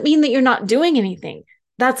it doesn't mean that you're not doing anything.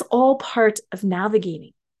 That's all part of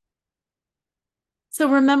navigating. So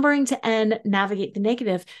remembering to N, navigate the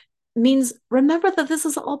negative, means remember that this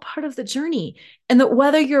is all part of the journey, and that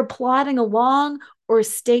whether you're plodding along or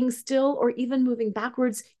staying still or even moving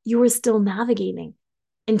backwards, you are still navigating,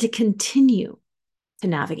 and to continue to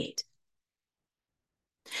navigate.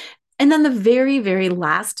 And then the very, very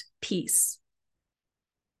last piece,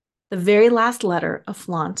 the very last letter of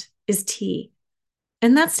flaunt is T,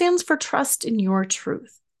 and that stands for trust in your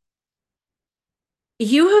truth.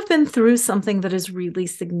 You have been through something that is really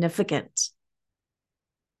significant.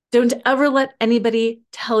 Don't ever let anybody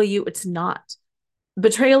tell you it's not.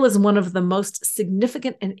 Betrayal is one of the most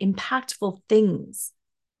significant and impactful things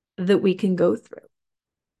that we can go through.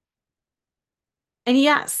 And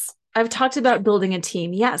yes, I've talked about building a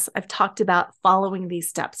team. Yes, I've talked about following these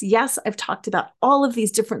steps. Yes, I've talked about all of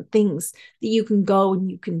these different things that you can go and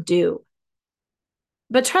you can do.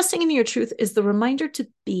 But trusting in your truth is the reminder to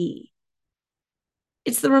be.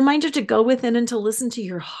 It's the reminder to go within and to listen to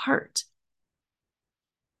your heart.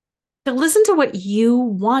 To listen to what you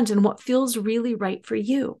want and what feels really right for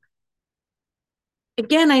you.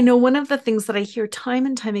 Again, I know one of the things that I hear time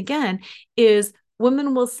and time again is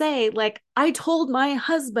women will say, like, I told my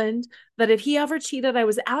husband that if he ever cheated, I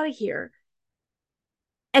was out of here.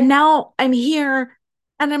 And now I'm here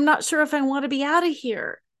and I'm not sure if I want to be out of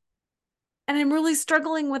here. And I'm really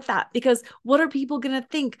struggling with that because what are people going to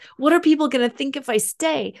think? What are people going to think if I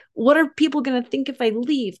stay? What are people going to think if I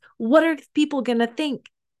leave? What are people going to think?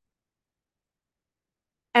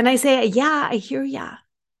 And I say, yeah, I hear ya.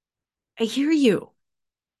 I hear you.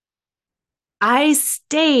 I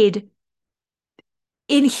stayed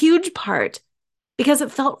in huge part because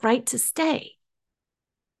it felt right to stay.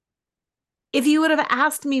 If you would have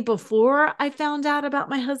asked me before I found out about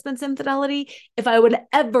my husband's infidelity, if I would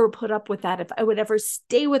ever put up with that, if I would ever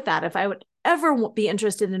stay with that, if I would ever be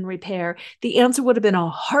interested in repair, the answer would have been a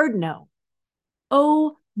hard no.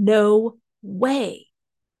 Oh, no way.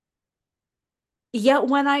 Yet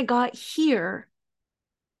when I got here,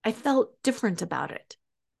 I felt different about it.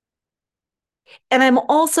 And I'm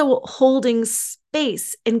also holding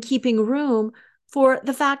space and keeping room for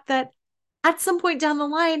the fact that at some point down the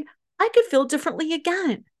line, I could feel differently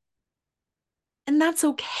again. And that's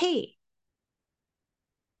okay.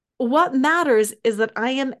 What matters is that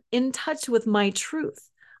I am in touch with my truth.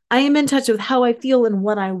 I am in touch with how I feel and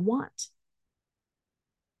what I want.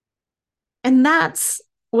 And that's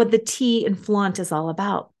what the T in flaunt is all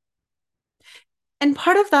about. And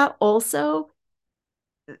part of that also,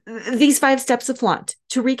 these 5 steps of flaunt,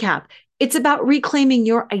 to recap, it's about reclaiming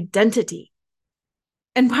your identity.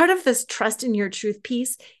 And part of this trust in your truth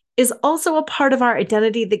piece is also a part of our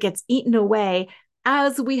identity that gets eaten away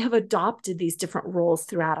as we have adopted these different roles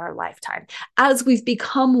throughout our lifetime, as we've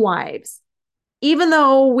become wives. Even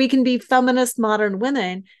though we can be feminist modern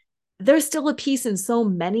women, there's still a piece in so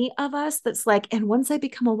many of us that's like, and once I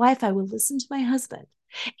become a wife, I will listen to my husband.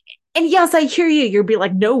 And yes, I hear you. You'll be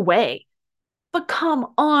like, no way. But come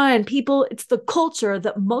on, people. It's the culture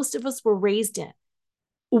that most of us were raised in.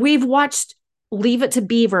 We've watched Leave It to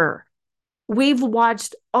Beaver. We've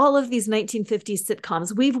watched all of these 1950s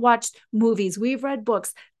sitcoms. We've watched movies. We've read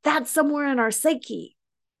books. That's somewhere in our psyche.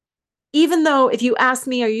 Even though if you ask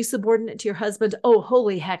me, are you subordinate to your husband? Oh,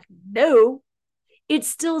 holy heck, no. It's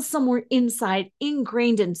still somewhere inside,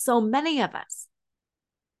 ingrained in so many of us.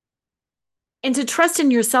 And to trust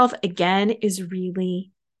in yourself again is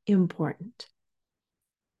really important.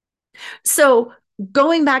 So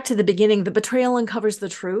going back to the beginning, the betrayal uncovers the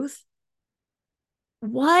truth.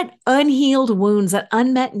 What unhealed wounds and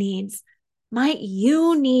unmet needs might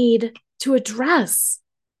you need to address?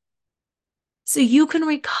 so you can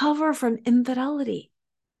recover from infidelity.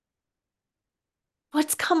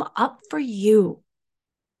 What's come up for you?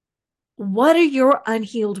 What are your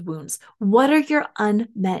unhealed wounds? What are your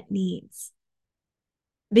unmet needs?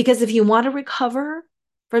 Because if you want to recover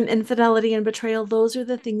from infidelity and betrayal, those are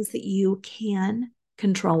the things that you can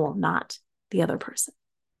control, not the other person.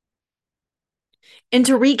 And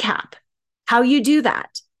to recap, how you do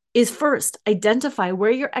that is first identify where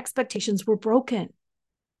your expectations were broken.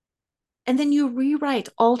 And then you rewrite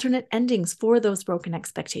alternate endings for those broken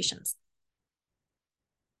expectations.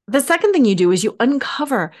 The second thing you do is you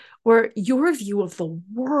uncover where your view of the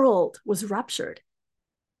world was ruptured.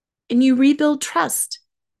 And you rebuild trust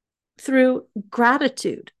through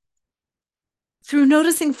gratitude, through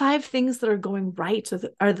noticing 5 things that are going right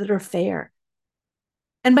or that are fair.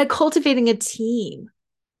 And by cultivating a team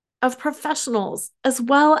of professionals as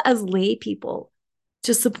well as lay people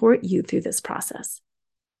to support you through this process.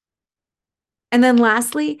 And then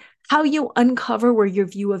lastly, how you uncover where your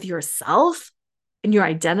view of yourself and your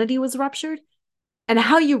identity was ruptured, and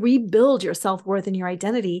how you rebuild your self-worth and your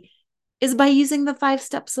identity is by using the 5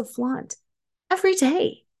 steps of flaunt every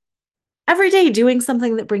day. Every day doing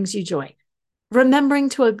something that brings you joy, remembering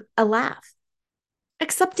to a laugh,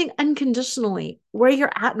 accepting unconditionally where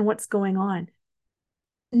you're at and what's going on,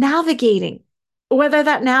 navigating, whether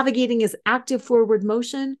that navigating is active forward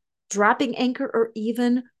motion, dropping anchor, or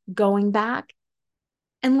even going back.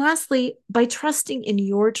 And lastly, by trusting in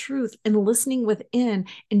your truth and listening within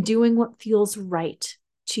and doing what feels right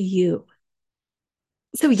to you.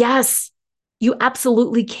 So yes, you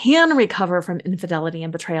absolutely can recover from infidelity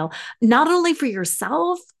and betrayal, not only for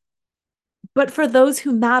yourself, but for those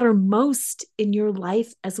who matter most in your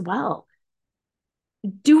life as well.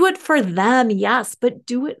 Do it for them, yes, but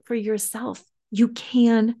do it for yourself. You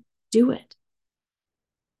can do it.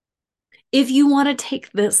 If you want to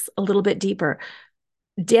take this a little bit deeper,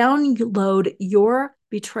 download your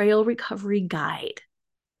Betrayal Recovery Guide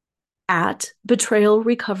at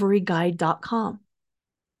betrayalrecoveryguide.com.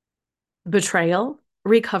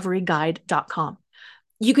 betrayalrecoveryguide.com.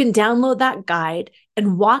 You can download that guide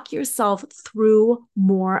and walk yourself through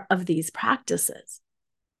more of these practices.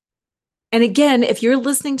 And again, if you're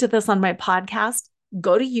listening to this on my podcast,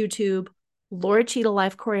 go to YouTube, Laura Cheadle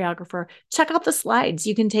Life Choreographer, check out the slides.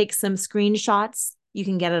 You can take some screenshots. You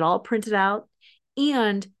can get it all printed out,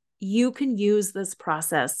 and you can use this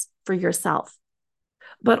process for yourself.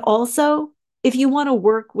 But also, if you want to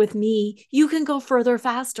work with me, you can go further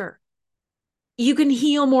faster. You can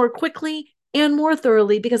heal more quickly and more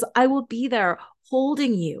thoroughly because I will be there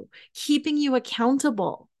holding you, keeping you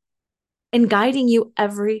accountable, and guiding you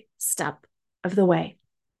every step of the way.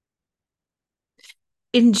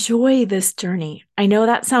 Enjoy this journey. I know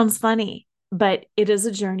that sounds funny, but it is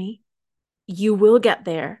a journey. You will get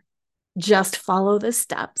there. Just follow the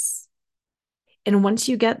steps. And once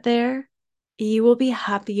you get there, you will be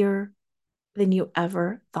happier than you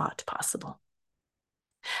ever thought possible.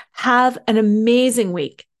 Have an amazing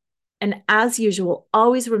week. And as usual,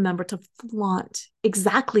 always remember to flaunt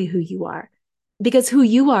exactly who you are, because who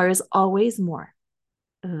you are is always more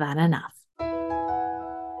than enough.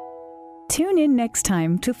 Tune in next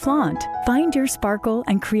time to Flaunt, Find Your Sparkle,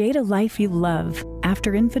 and Create a Life You Love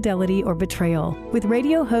After Infidelity or Betrayal with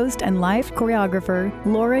radio host and life choreographer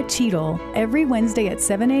Laura Cheadle every Wednesday at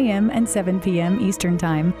 7 a.m. and 7 p.m. Eastern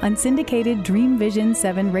Time on syndicated Dream Vision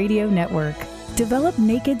 7 radio network. Develop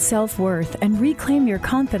naked self-worth and reclaim your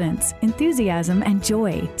confidence, enthusiasm, and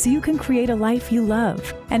joy so you can create a life you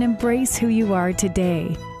love and embrace who you are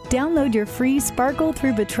today. Download your free Sparkle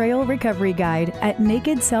Through Betrayal Recovery Guide at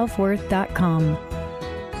nakedselfworth.com.